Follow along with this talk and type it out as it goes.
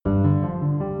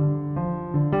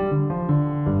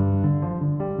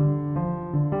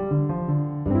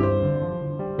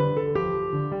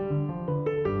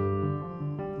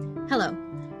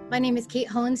name is Kate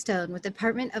Hollandstone with the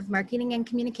Department of Marketing and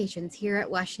Communications here at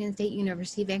Washington State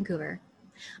University, Vancouver.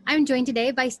 I'm joined today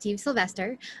by Steve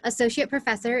Sylvester, Associate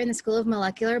Professor in the School of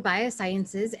Molecular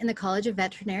Biosciences in the College of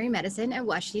Veterinary Medicine at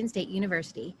Washington State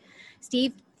University.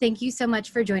 Steve, thank you so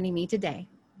much for joining me today.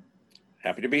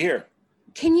 Happy to be here.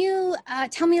 Can you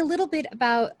tell me a little bit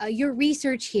about your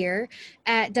research here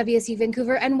at WSU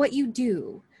Vancouver and what you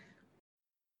do?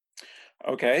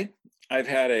 Okay. I've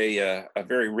had a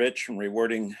very rich and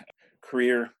rewarding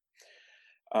career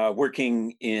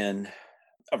working in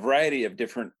a variety of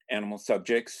different animal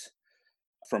subjects,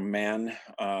 from man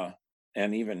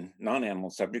and even non-animal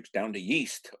subjects down to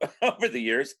yeast over the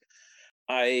years.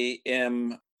 I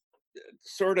am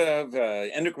sort of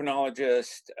an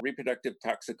endocrinologist, reproductive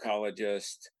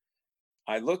toxicologist.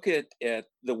 I look at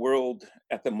the world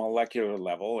at the molecular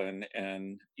level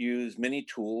and use many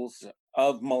tools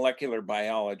of molecular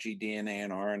biology, DNA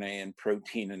and RNA and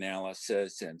protein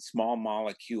analysis and small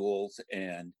molecules,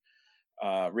 and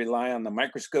rely on the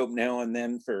microscope now and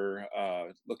then for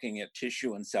looking at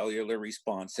tissue and cellular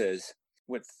responses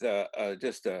with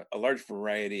just a large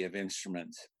variety of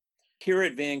instruments. Here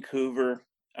at Vancouver,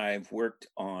 I've worked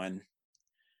on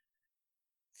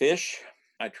fish.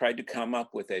 I tried to come up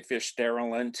with a fish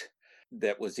sterilant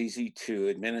that was easy to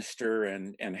administer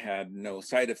and had no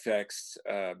side effects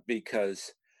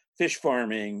because fish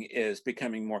farming is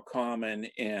becoming more common,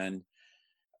 and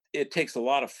it takes a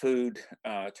lot of food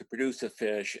to produce a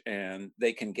fish, and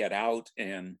they can get out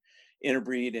and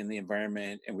interbreed in the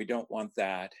environment, and we don't want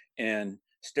that. And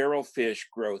sterile fish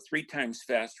grow 3 times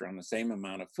faster on the same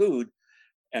amount of food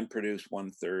and produce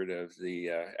 1/3 of the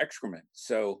excrement.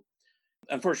 So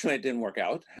unfortunately, it didn't work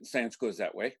out. Science goes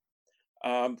that way.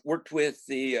 Worked with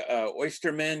the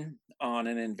oystermen on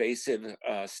an invasive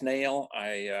snail.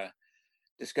 I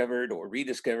discovered or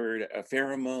rediscovered a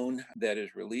pheromone that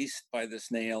is released by the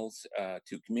snails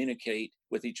to communicate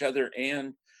with each other,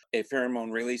 and a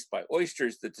pheromone released by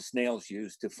oysters that the snails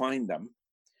use to find them.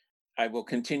 I will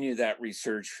continue that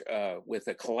research with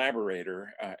a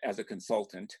collaborator as a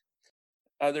consultant.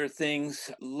 Other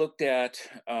things looked at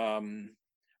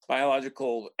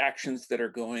biological actions that are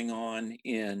going on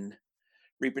in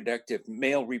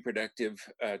male reproductive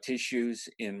tissues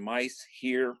in mice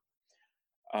here.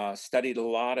 Studied a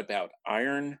lot about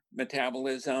iron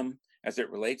metabolism as it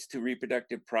relates to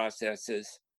reproductive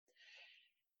processes.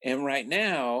 And right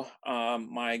now,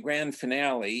 my grand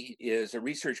finale is a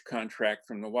research contract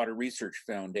from the Water Research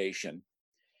Foundation.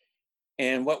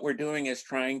 And what we're doing is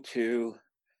trying to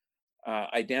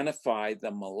identify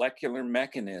the molecular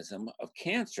mechanism of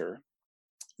cancer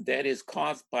that is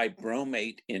caused by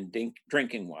bromate in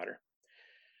drinking water.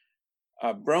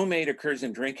 Bromate occurs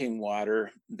in drinking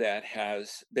water that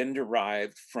has been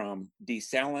derived from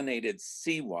desalinated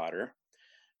seawater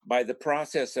by the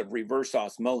process of reverse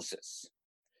osmosis.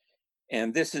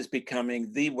 And this is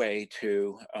becoming the way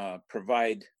to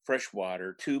provide fresh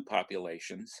water to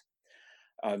populations,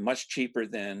 much cheaper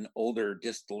than older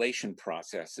distillation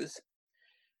processes.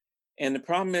 And the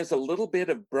problem is a little bit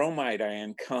of bromide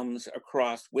ion comes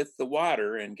across with the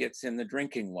water and gets in the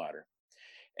drinking water.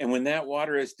 And when that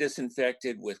water is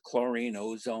disinfected with chlorine,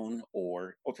 ozone,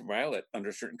 or ultraviolet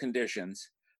under certain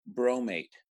conditions, bromate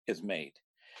is made.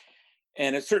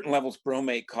 And at certain levels,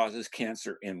 bromate causes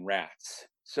cancer in rats.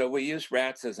 So we use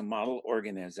rats as a model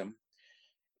organism,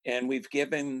 and we've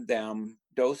given them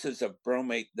doses of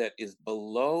bromate that is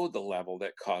below the level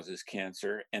that causes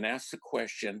cancer, and asked the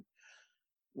question,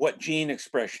 what gene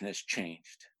expression has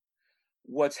changed?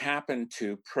 What's happened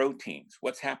to proteins?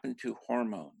 What's happened to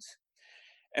hormones?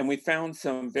 And we found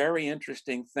some very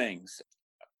interesting things.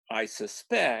 I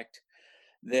suspect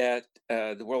that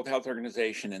the World Health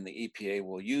Organization and the EPA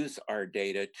will use our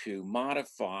data to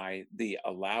modify the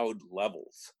allowed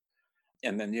levels.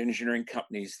 And then the engineering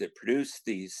companies that produce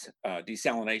these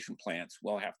desalination plants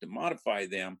will have to modify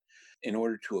them in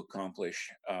order to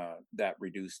accomplish that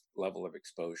reduced level of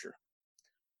exposure.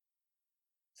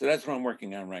 So that's what I'm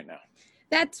working on right now.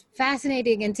 That's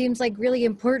fascinating and seems like really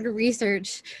important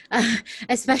research,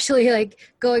 especially like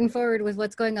going forward with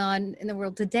what's going on in the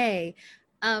world today.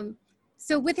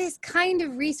 So with this kind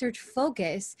of research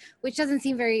focus, which doesn't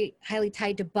seem very highly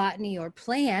tied to botany or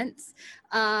plants,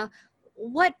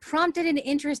 what prompted an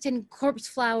interest in corpse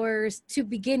flowers to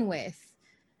begin with?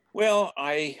 Well,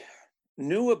 I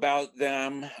knew about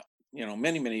them,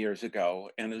 many, many years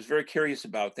ago, and was very curious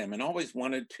about them and always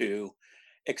wanted to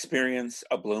experience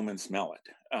a bloom and smell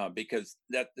it because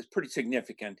that is pretty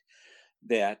significant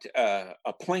that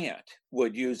a plant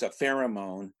would use a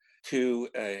pheromone to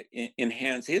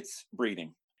enhance its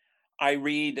breeding. I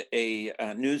read a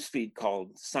news feed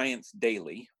called Science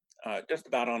Daily just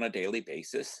about on a daily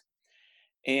basis.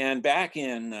 And back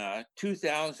in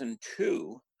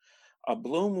 2002, a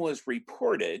bloom was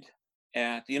reported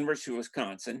at the University of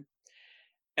Wisconsin,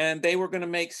 and they were going to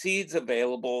make seeds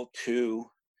available to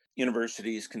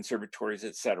universities, conservatories,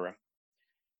 etc.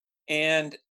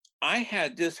 And I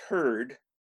had just heard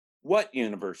what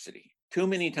university too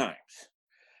many times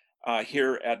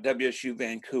here at WSU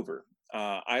Vancouver.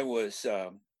 I was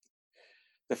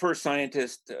the first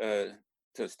scientist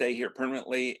to stay here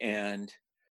permanently, and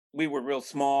we were real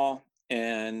small.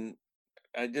 And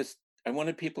I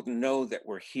wanted people to know that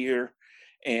we're here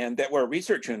and that we're a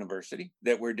research university,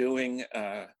 that we're doing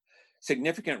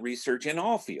significant research in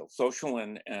all fields, social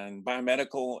and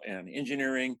biomedical and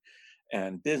engineering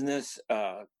and business,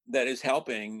 that is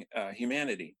helping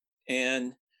humanity.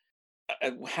 And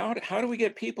how do we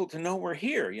get people to know we're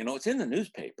here? You know, it's in the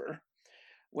newspaper.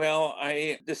 Well,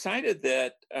 I decided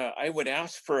that I would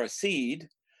ask for a seed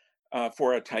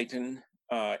for a Titan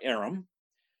arum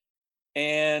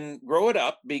and grow it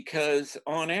up, because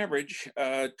on average,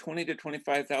 20 to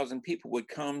 25,000 people would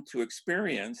come to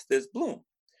experience this bloom.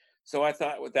 So I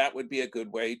thought that would be a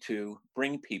good way to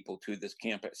bring people to this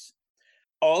campus.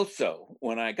 Also,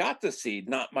 when I got the seed,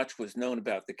 not much was known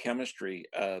about the chemistry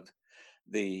of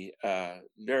the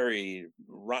very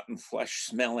rotten flesh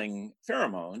smelling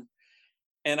pheromone.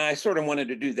 And I sort of wanted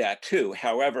to do that too.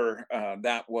 However,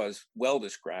 that was well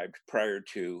described prior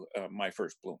to my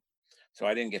first bloom. So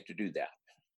I didn't get to do that.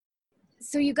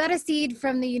 So you got a seed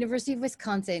from the University of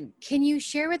Wisconsin. Can you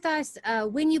share with us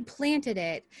when you planted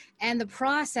it and the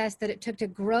process that it took to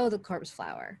grow the corpse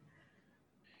flower?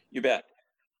 You bet.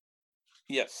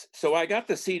 Yes. So I got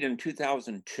the seed in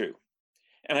 2002.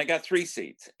 And I got 3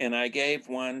 seeds, and I gave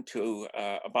one to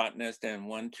a botanist and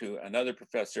one to another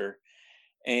professor,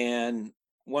 and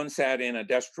one sat in a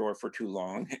desk drawer for too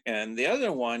long, and the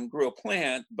other one grew a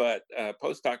plant, but a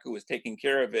postdoc who was taking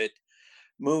care of it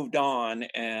moved on,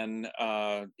 and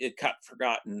it got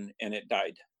forgotten and it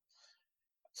died.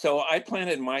 So I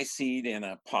planted my seed in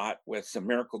a pot with some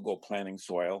Miracle-Gro planting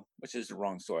soil, which is the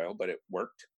wrong soil, but it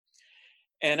worked.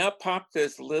 And up popped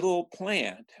this little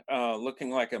plant, looking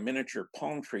like a miniature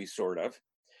palm tree, sort of,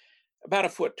 about a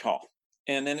foot tall.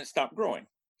 And then it stopped growing.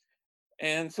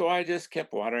 And so I just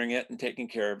kept watering it and taking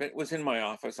care of it. It was in my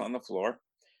office on the floor.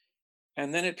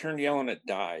 And then it turned yellow and it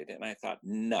died. And I thought,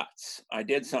 nuts, I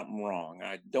did something wrong.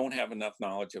 I don't have enough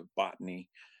knowledge of botany.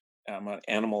 I'm an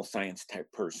animal science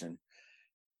type person.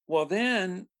 Well,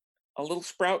 then a little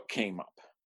sprout came up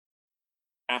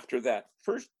after that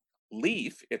first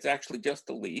leaf. It's actually just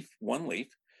a leaf, one leaf.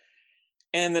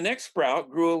 And the next sprout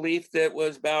grew a leaf that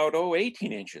was about,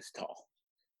 18 inches tall.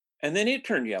 And then it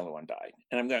turned yellow and died.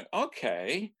 And I'm going,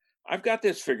 okay, I've got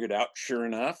this figured out. Sure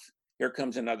enough, here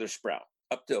comes another sprout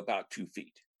up to about 2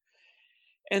 feet.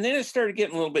 And then it started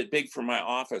getting a little bit big for my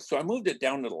office. So I moved it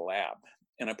down to the lab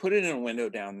and I put it in a window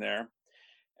down there.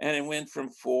 And it went from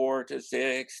 4 to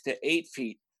 6 to 8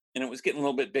 feet. And it was getting a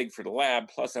little bit big for the lab.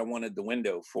 Plus, I wanted the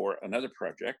window for another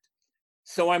project.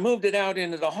 So I moved it out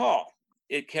into the hall.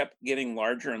 It kept getting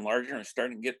larger and larger and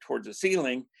starting to get towards the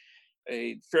ceiling.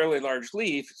 A fairly large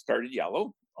leaf started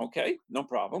yellow. Okay, no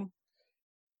problem.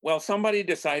 Well, somebody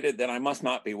decided that I must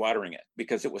not be watering it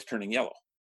because it was turning yellow.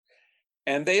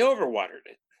 And they overwatered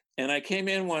it. And I came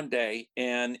in one day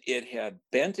and it had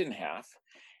bent in half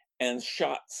and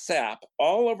shot sap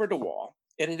all over the wall.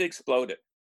 It had exploded.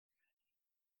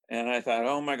 And I thought,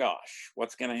 oh my gosh,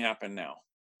 what's going to happen now?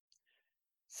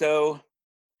 So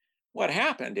what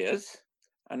happened is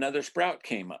another sprout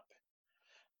came up,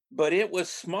 but it was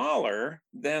smaller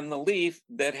than the leaf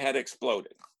that had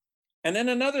exploded. And then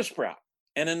another sprout,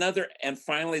 and another, and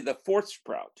finally the fourth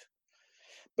sprout.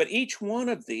 But each one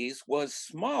of these was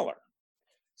smaller.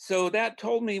 So that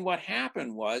told me what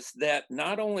happened was that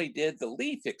not only did the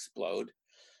leaf explode,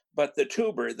 but the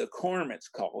tuber, the corm it's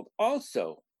called,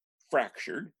 also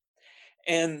fractured.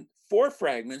 And 4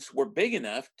 fragments were big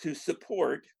enough to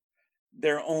support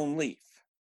their own leaf.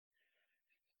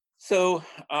 So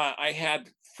I had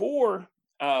 4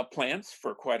 plants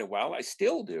for quite a while. I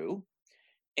still do.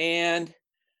 And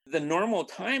the normal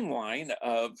timeline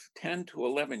of 10 to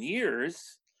 11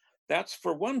 years, that's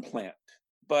for one plant.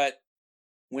 But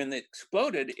when it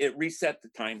exploded, it reset the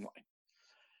timeline.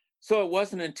 So it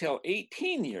wasn't until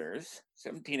 18 years,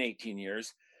 17, 18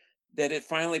 years, that it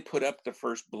finally put up the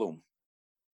first bloom.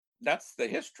 That's the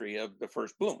history of the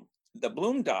first bloom. The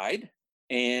bloom died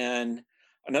and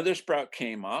another sprout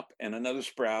came up and another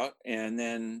sprout. And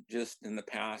then just in the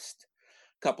past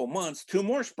couple months, 2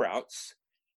 more sprouts,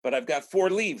 but I've got 4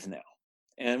 leaves now.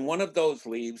 And one of those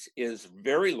leaves is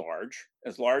very large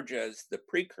as the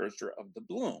precursor of the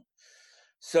bloom.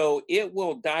 So it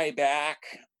will die back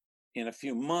in a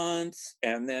few months,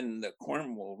 and then the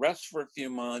corm will rest for a few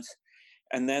months,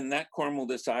 and then that corm will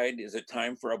decide, is it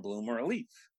time for a bloom or a leaf?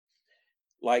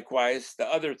 Likewise, the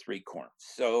other three corms.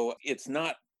 So it's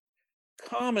not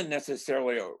common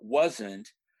necessarily, or wasn't,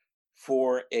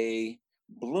 for a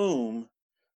bloom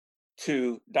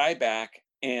to die back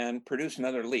and produce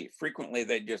another leaf. Frequently,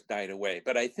 they just died away.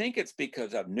 But I think it's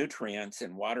because of nutrients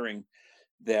and watering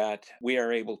that we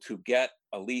are able to get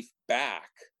a leaf back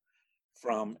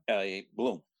from a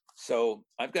bloom. So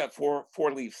I've got four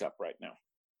leaves up right now.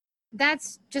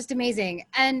 That's just amazing.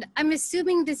 And I'm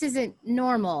assuming this isn't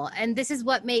normal, and this is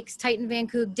what makes Titan Van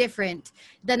Coog different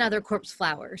than other corpse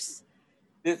flowers.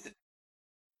 This,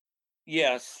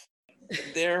 yes,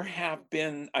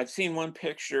 I've seen one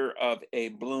picture of a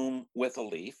bloom with a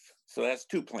leaf. So that's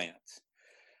two plants.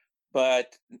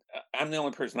 But I'm the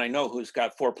only person I know who's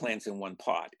got four plants in one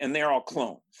pot, and they're all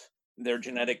clones. They're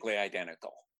genetically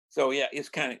identical. So yeah, it's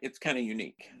kind of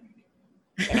unique.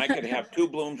 And I could have two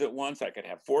blooms at once. I could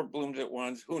have four blooms at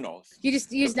once. Who knows? You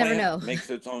just never know. Makes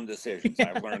its own decisions.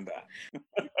 I've learned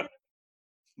that.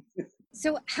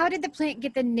 So how did the plant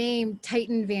get the name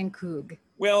Titan Van Coog?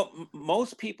 Well,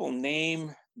 most people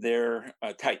name their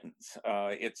titans.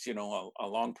 It's a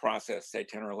long process, say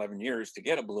 10 or 11 years to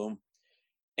get a bloom.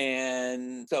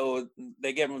 And so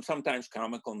they give them sometimes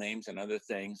comical names and other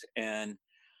things. And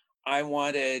I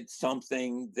wanted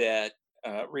something that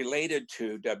related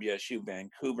to WSU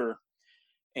Vancouver.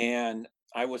 And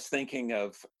I was thinking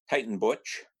of Titan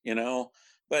Butch,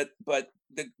 but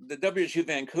the WSU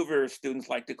Vancouver students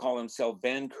like to call themselves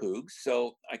Van Coogs.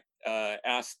 So I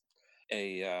asked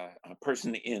a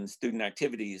person in student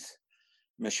activities,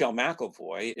 Michelle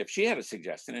McElvoy, if she had a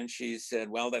suggestion, and she said,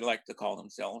 well, they like to call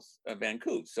themselves Van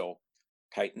Coog, so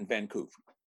Titan Van Coog.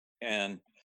 And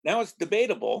now it's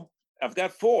debatable. I've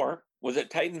got four. Was it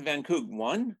Titan Van Coog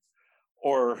 1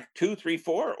 or 2, 3,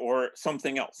 4, or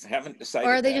something else? Haven't decided.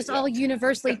 Or are they just all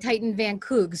universally Titan Van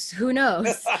Coogs? Who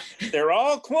knows? They're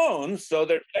all clones, so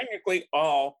they're technically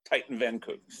all Titan Van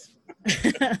Coogs.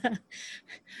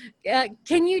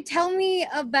 Can you tell me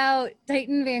about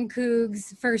Titan Van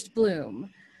Coog's first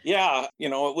bloom? Yeah,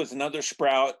 it was another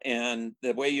sprout, and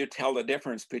the way you tell the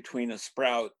difference between a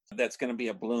sprout that's going to be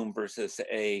a bloom versus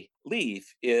a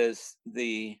leaf is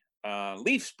the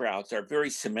leaf sprouts are very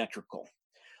symmetrical,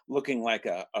 looking like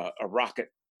a rocket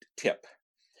tip,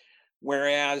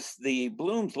 whereas the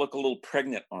blooms look a little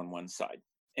pregnant on one side.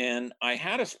 And I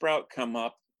had a sprout come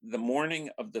up the morning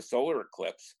of the solar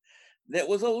eclipse that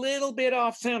was a little bit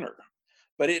off center,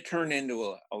 but it turned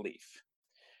into a leaf.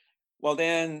 Well,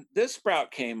 then this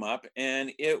sprout came up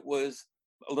and it was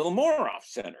a little more off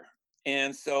center.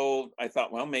 And so I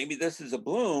thought, well, maybe this is a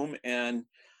bloom. And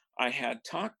I had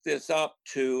talked this up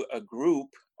to a group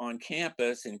on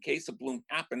campus in case a bloom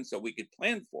happened so we could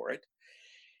plan for it,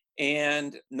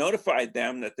 and notified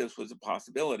them that this was a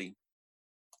possibility.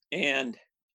 And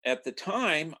at the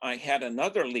time, I had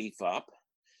another leaf up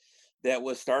that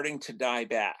was starting to die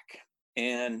back.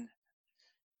 And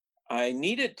I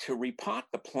needed to repot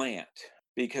the plant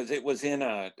because it was in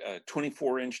a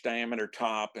 24-inch diameter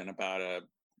top and about a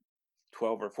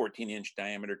 12 or 14-inch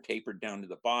diameter tapered down to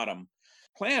the bottom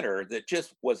planter that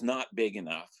just was not big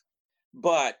enough.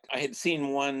 But I had seen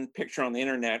one picture on the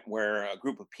internet where a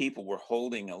group of people were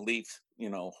holding a leaf,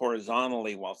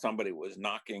 horizontally while somebody was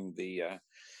knocking the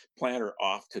planter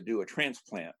off to do a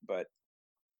transplant. But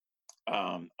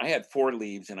I had 4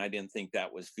 leaves and I didn't think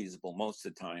that was feasible most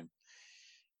of the time.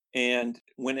 And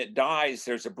when it dies,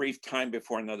 there's a brief time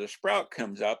before another sprout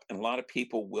comes up, and a lot of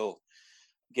people will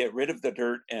get rid of the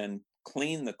dirt and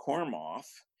clean the corm off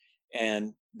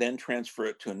and then transfer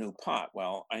it to a new pot.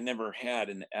 Well, I never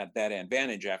had that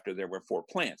advantage after there were 4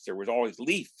 plants. There was always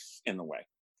leaves in the way.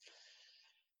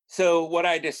 So what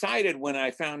I decided when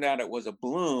I found out it was a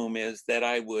bloom is that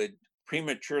I would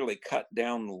prematurely cut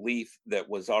down the leaf that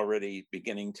was already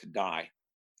beginning to die.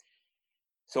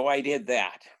 So I did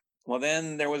that. Well,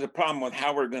 then there was a problem with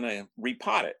how we're going to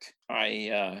repot it.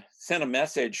 I sent a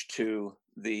message to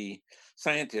the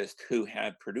scientist who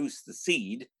had produced the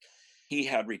seed. He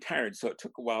had retired, so it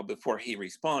took a while before he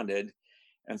responded.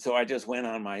 And so I just went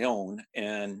on my own,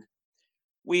 and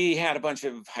we had a bunch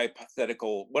of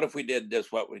hypothetical, what if we did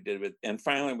this, what we did with, and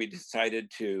finally we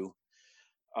decided to,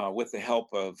 with the help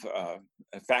of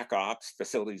FAC Ops,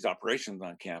 Facilities Operations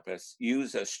on campus,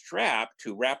 use a strap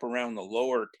to wrap around the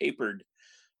lower tapered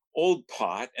old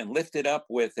pot and lift it up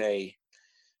with a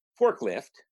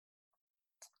forklift,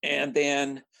 and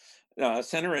then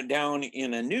center it down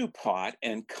in a new pot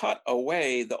and cut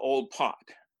away the old pot.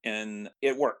 And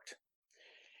it worked.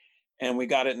 And we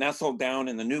got it nestled down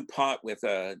in the new pot with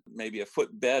maybe a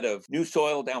foot bed of new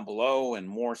soil down below and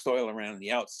more soil around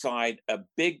the outside. A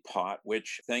big pot,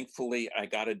 which thankfully I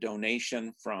got a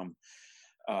donation from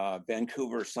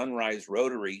Vancouver Sunrise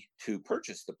Rotary to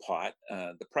purchase the pot.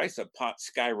 The price of pot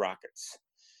skyrockets.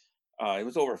 It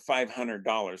was over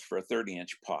 $500 for a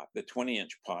 30-inch pot. The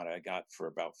 20-inch pot I got for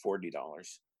about $40.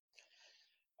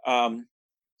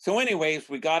 So anyways,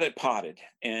 we got it potted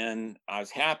and I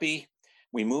was happy.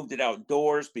 We moved it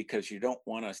outdoors because you don't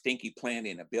want a stinky plant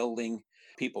in a building.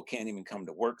 People can't even come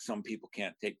to work. Some people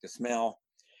can't take the smell.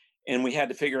 And we had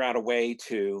to figure out a way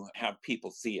to have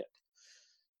people see it.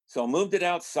 So I moved it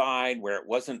outside where it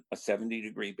wasn't a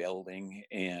 70-degree building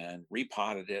and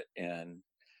repotted it. And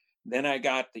then I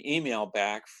got the email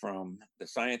back from the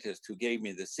scientist who gave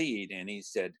me the seed. And he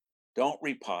said, don't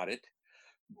repot it,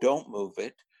 don't move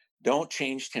it, don't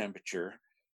change temperature,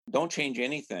 don't change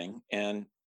anything. And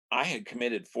I had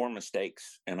committed 4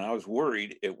 mistakes and I was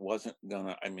worried it wasn't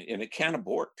gonna, and it can't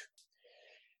abort.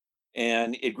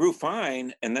 And it grew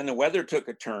fine. And then the weather took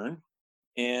a turn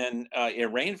and it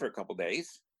rained for a couple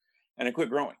days and it quit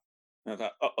growing. And I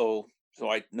thought, uh-oh. So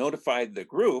I notified the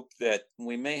group that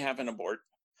we may have an abort,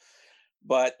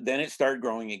 but then it started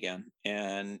growing again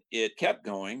and it kept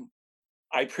going.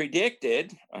 I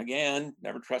predicted, again,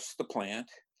 never trust the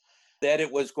plant, that it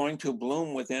was going to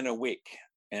bloom within a week.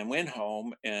 And went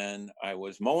home and I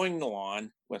was mowing the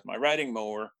lawn with my riding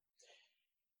mower.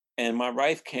 And my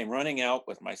wife came running out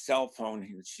with my cell phone.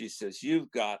 And she says,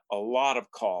 you've got a lot of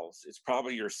calls. It's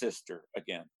probably your sister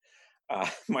again.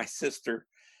 My sister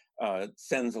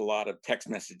sends a lot of text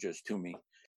messages to me.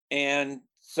 And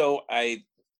so I,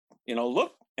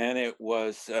 looked and it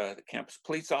was the campus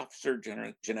police officer,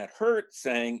 Jeanette Hurt,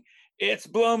 saying, it's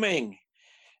blooming.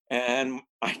 And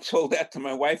I told that to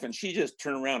my wife and she just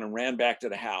turned around and ran back to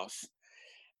the house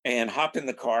and hopped in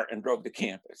the car and drove to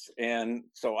campus. And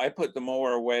so I put the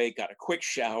mower away, got a quick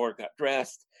shower, got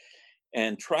dressed,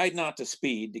 and tried not to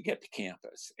speed to get to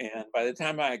campus. And by the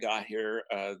time I got here,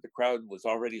 the crowd was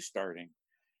already starting.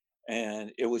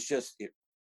 And it was just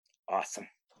awesome.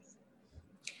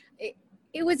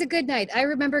 It was a good night. I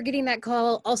remember getting that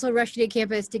call, also rushing to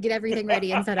campus to get everything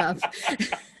ready and set up.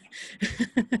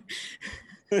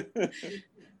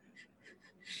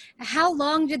 How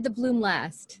long did the bloom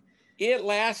last? It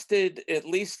lasted at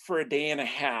least for a day and a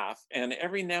half. And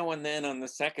every now and then on the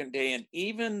second day and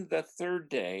even the third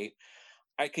day,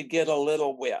 I could get a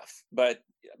little whiff. But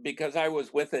because I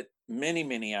was with it many,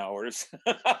 many hours,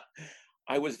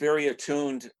 I was very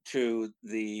attuned to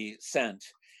the scent.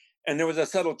 And there was a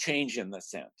subtle change in the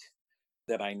scent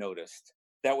that I noticed.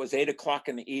 That was 8 o'clock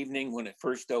in the evening when it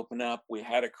first opened up. We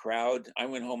had a crowd. I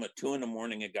went home at 2 in the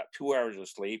morning and got 2 hours of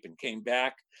sleep and came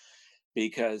back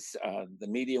because the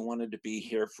media wanted to be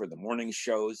here for the morning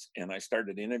shows. And I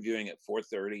started interviewing at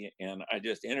 4:30 and I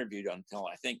just interviewed until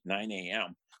I think 9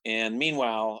 a.m. And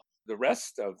meanwhile, the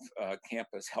rest of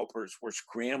campus helpers were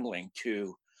scrambling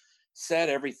to set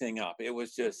everything up. It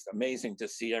was just amazing to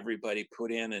see everybody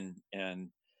put in and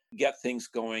get things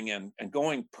going and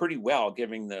going pretty well,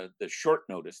 given the short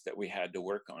notice that we had to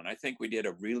work on. I think we did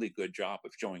a really good job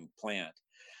of showing the plant.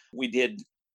 We did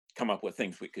come up with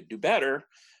things we could do better,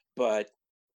 but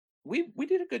we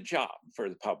did a good job for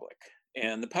the public.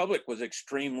 And the public was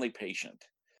extremely patient.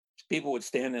 People would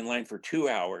stand in line for 2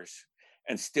 hours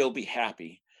and still be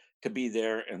happy to be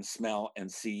there and smell and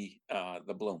see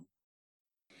the bloom.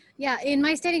 Yeah, in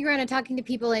my standing around and talking to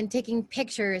people and taking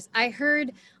pictures, I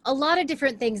heard a lot of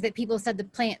different things that people said the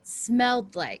plant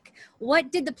smelled like.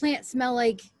 What did the plant smell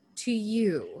like to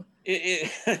you?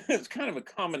 It's kind of a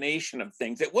combination of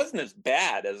things. It wasn't as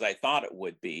bad as I thought it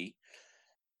would be.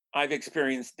 I've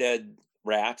experienced dead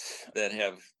rats that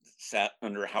have sat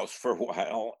under a house for a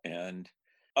while and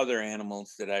other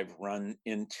animals that I've run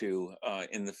into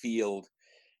in the field,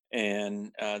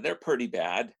 and they're pretty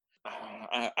bad.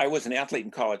 I was an athlete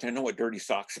in college. I know what dirty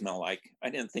socks smell like.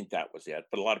 I didn't think that was it,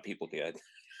 but a lot of people did.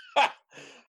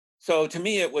 So to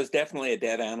me, it was definitely a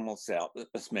dead animal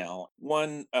smell.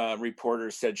 One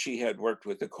reporter said she had worked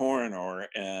with the coroner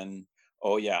and,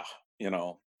 oh yeah,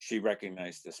 she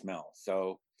recognized the smell.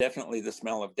 So definitely the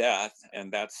smell of death.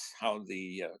 And that's how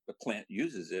the plant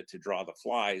uses it to draw the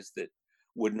flies that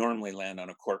would normally land on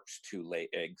a corpse to lay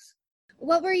eggs.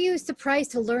 What were you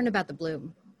surprised to learn about the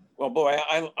bloom? Well, boy,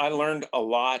 I learned a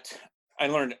lot. I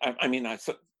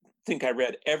think I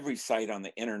read every site on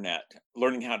the internet,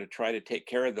 learning how to try to take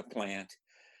care of the plant.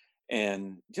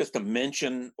 And just a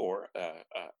mention or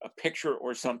a picture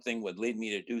or something would lead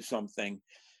me to do something.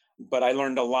 But I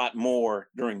learned a lot more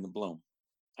during the bloom.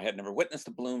 I had never witnessed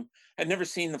the bloom. I'd never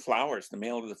seen the flowers, the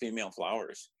male to the female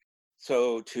flowers.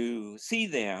 So to see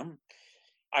them,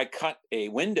 I cut a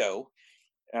window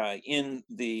in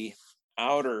the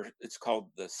outer, it's called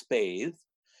the spathe,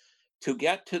 to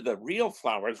get to the real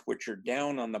flowers, which are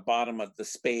down on the bottom of the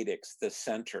spadix, the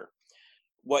center.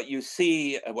 What you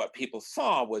see, what people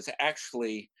saw was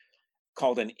actually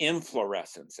called an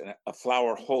inflorescence, a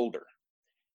flower holder.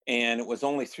 And it was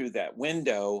only through that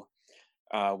window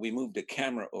we moved a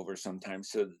camera over sometimes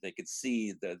so that they could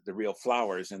see the real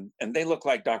flowers, and they look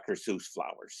like Dr. Seuss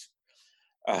flowers.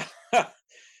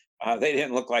 Uh, they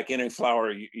didn't look like any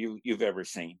flower you've ever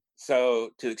seen. So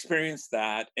to experience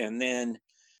that, and then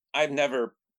I've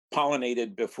never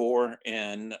pollinated before,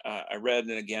 and I read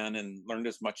it again and learned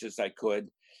as much as I could,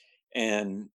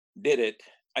 and did it.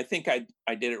 I think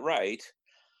I did it right.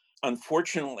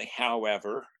 Unfortunately,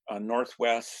 however, a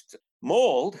Northwest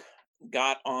mold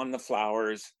got on the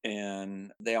flowers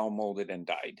and they all molded and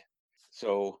died.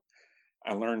 So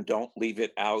I learned don't leave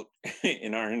it out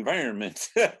in our environment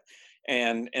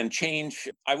and change.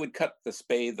 I would cut the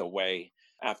spathe away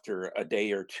after a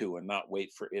day or two and not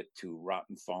wait for it to rot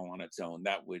and fall on its own.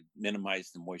 That would minimize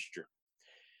the moisture.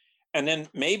 And then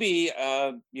maybe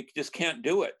you just can't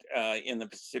do it in the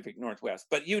Pacific Northwest,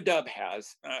 but UW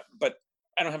has. But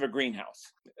I don't have a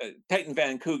greenhouse. Titan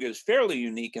Van Cougar is fairly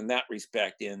unique in that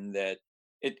respect, in that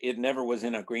it never was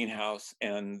in a greenhouse,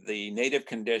 and the native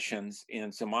conditions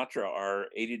in Sumatra are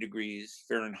 80 degrees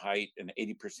Fahrenheit and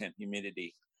 80%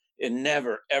 humidity. It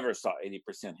never, ever saw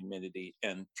 80% humidity,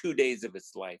 and 2 days of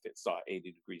its life, it saw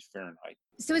 80 degrees Fahrenheit.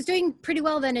 So it's doing pretty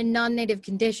well then in non-native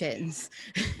conditions.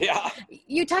 Yeah.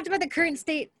 You talked about the current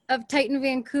state of Titan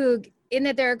Van Cougar, in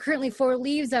that there are currently 4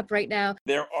 leaves up right now.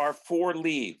 There are 4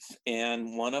 leaves,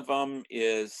 and one of them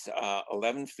is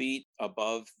 11 feet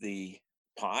above the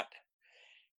pot,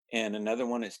 and another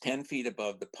one is 10 feet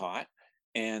above the pot.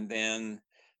 And then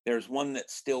there's one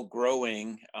that's still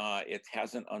growing. It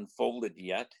hasn't unfolded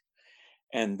yet.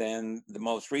 And then the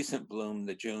most recent bloom,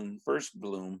 the June 1st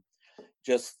bloom,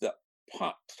 just the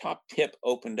top tip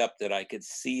opened up that I could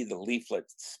see the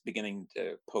leaflets beginning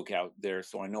to poke out there.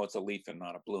 So I know it's a leaf and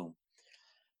not a bloom.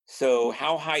 So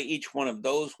how high each one of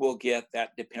those will get,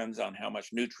 that depends on how much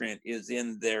nutrient is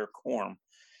in their corm.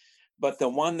 But the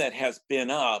one that has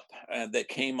been up, that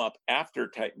came up after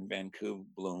Titan Van Cougar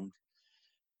bloomed,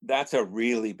 that's a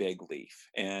really big leaf.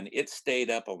 And it stayed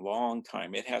up a long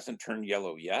time. It hasn't turned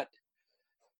yellow yet.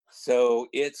 So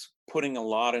it's putting a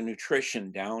lot of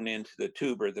nutrition down into the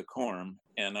tuber, the corm,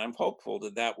 and I'm hopeful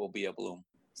that that will be a bloom.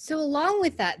 So along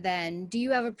with that then, do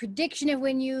you have a prediction of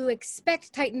when you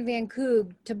expect Titan Van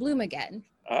Cougar to bloom again?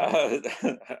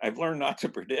 I've learned not to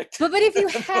predict. But if you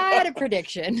had a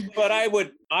prediction. But I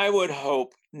would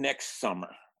hope next summer.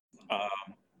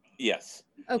 Yes.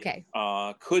 Okay.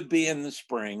 Could be in the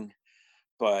spring,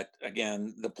 but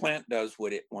again, the plant does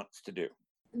what it wants to do.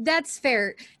 That's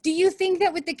fair. Do you think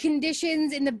that with the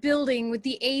conditions in the building, with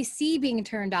the AC being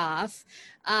turned off,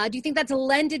 do you think that's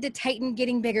lended to Titan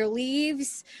getting bigger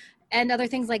leaves and other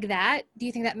things like that? Do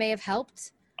you think that may have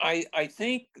helped? I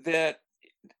think that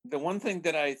the one thing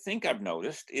that I think I've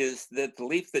noticed is that the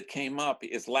leaf that came up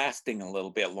is lasting a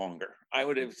little bit longer. I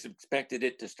would have expected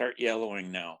it to start yellowing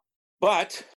now,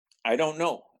 but I don't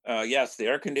know. Yes, the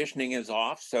air conditioning is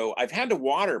off, so I've had to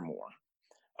water more.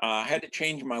 I had to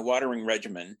change my watering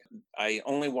regimen. I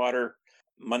only water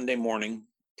Monday morning.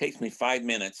 Takes me 5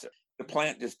 minutes. The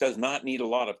plant just does not need a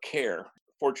lot of care.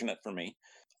 Fortunate for me.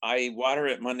 I water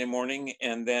it Monday morning,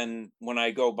 and then when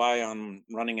I go by on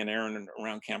running an errand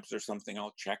around campus or something,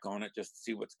 I'll check on it just to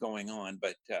see what's going on.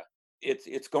 But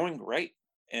it's going great,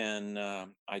 and I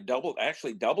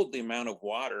actually doubled the amount of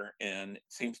water, and it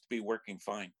seems to be working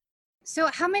fine. So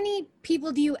how many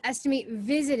people do you estimate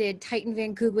visited Titan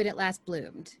Van Cougar when it last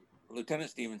bloomed? Lieutenant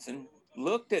Stevenson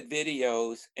looked at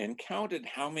videos and counted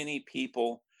how many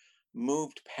people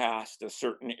moved past a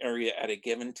certain area at a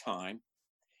given time,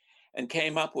 and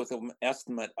came up with an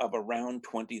estimate of around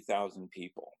 20,000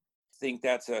 people. I think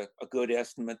that's a good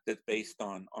estimate that's based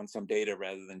on some data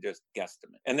rather than just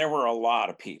guesstimate. And there were a lot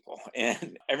of people.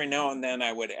 And every now and then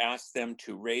I would ask them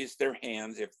to raise their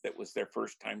hands if that was their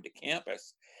first time to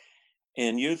campus.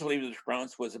 And usually the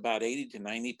response was about 80 to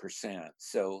 90%.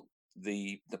 So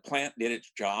the plant did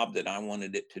its job that I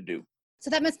wanted it to do. So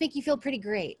that must make you feel pretty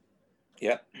great.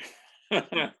 Yep.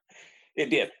 It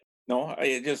did. No,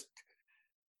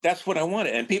 that's what I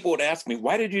wanted. And people would ask me,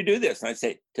 why did you do this? And I'd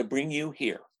say, to bring you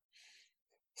here.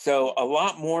 So a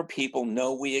lot more people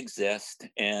know we exist.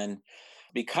 And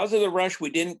because of the rush, we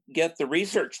didn't get the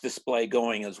research display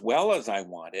going as well as I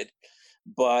wanted.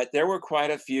 But there were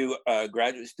quite a few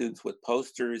graduate students with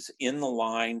posters in the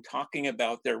line talking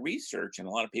about their research. And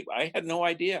a lot of people, I had no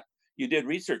idea you did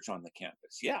research on the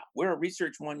campus. Yeah, we're a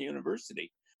Research One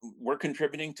university. We're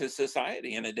contributing to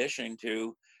society in addition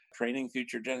to training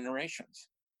future generations.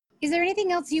 Is there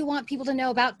anything else you want people to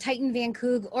know about Titan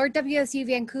Vancouver or WSU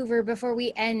Vancouver before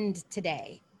we end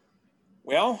today?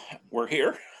 Well, we're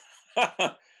here.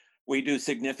 We do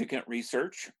significant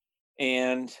research,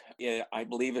 and I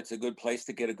believe it's a good place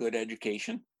to get a good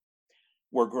education.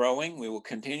 We're growing. We will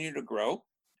continue to grow.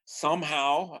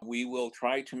 Somehow, we will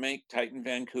try to make Titan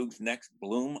Vancouver's next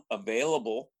bloom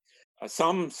available.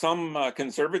 Some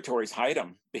conservatories hide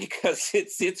them because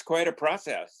it's quite a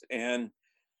process. And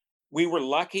we were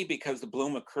lucky because the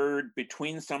bloom occurred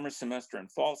between summer semester and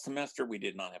fall semester. We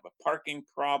did not have a parking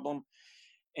problem.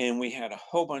 And we had a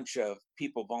whole bunch of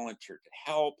people volunteer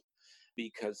to help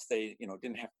because they,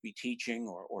 didn't have to be teaching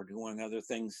or doing other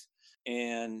things.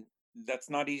 And that's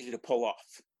not easy to pull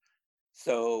off.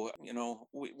 So,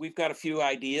 we've got a few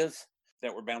ideas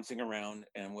that we're bouncing around,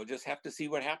 and we'll just have to see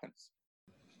what happens.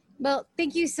 Well,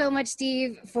 thank you so much,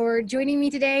 Steve, for joining me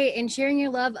today and sharing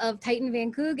your love of Titan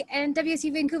Vancouver and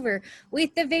WSU Vancouver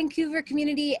with the Vancouver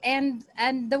community and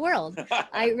the world.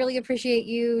 I really appreciate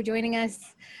you joining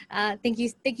us. Thank you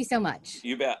so much.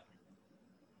 You bet.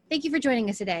 Thank you for joining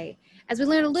us today as we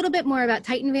learn a little bit more about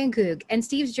Titan Vancouver and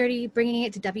Steve's journey bringing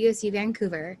it to WSU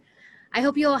Vancouver. I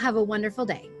hope you all have a wonderful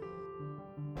day.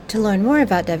 To learn more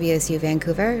about WSU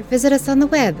Vancouver, visit us on the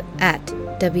web at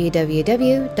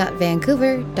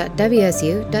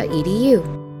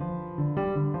www.vancouver.wsu.edu.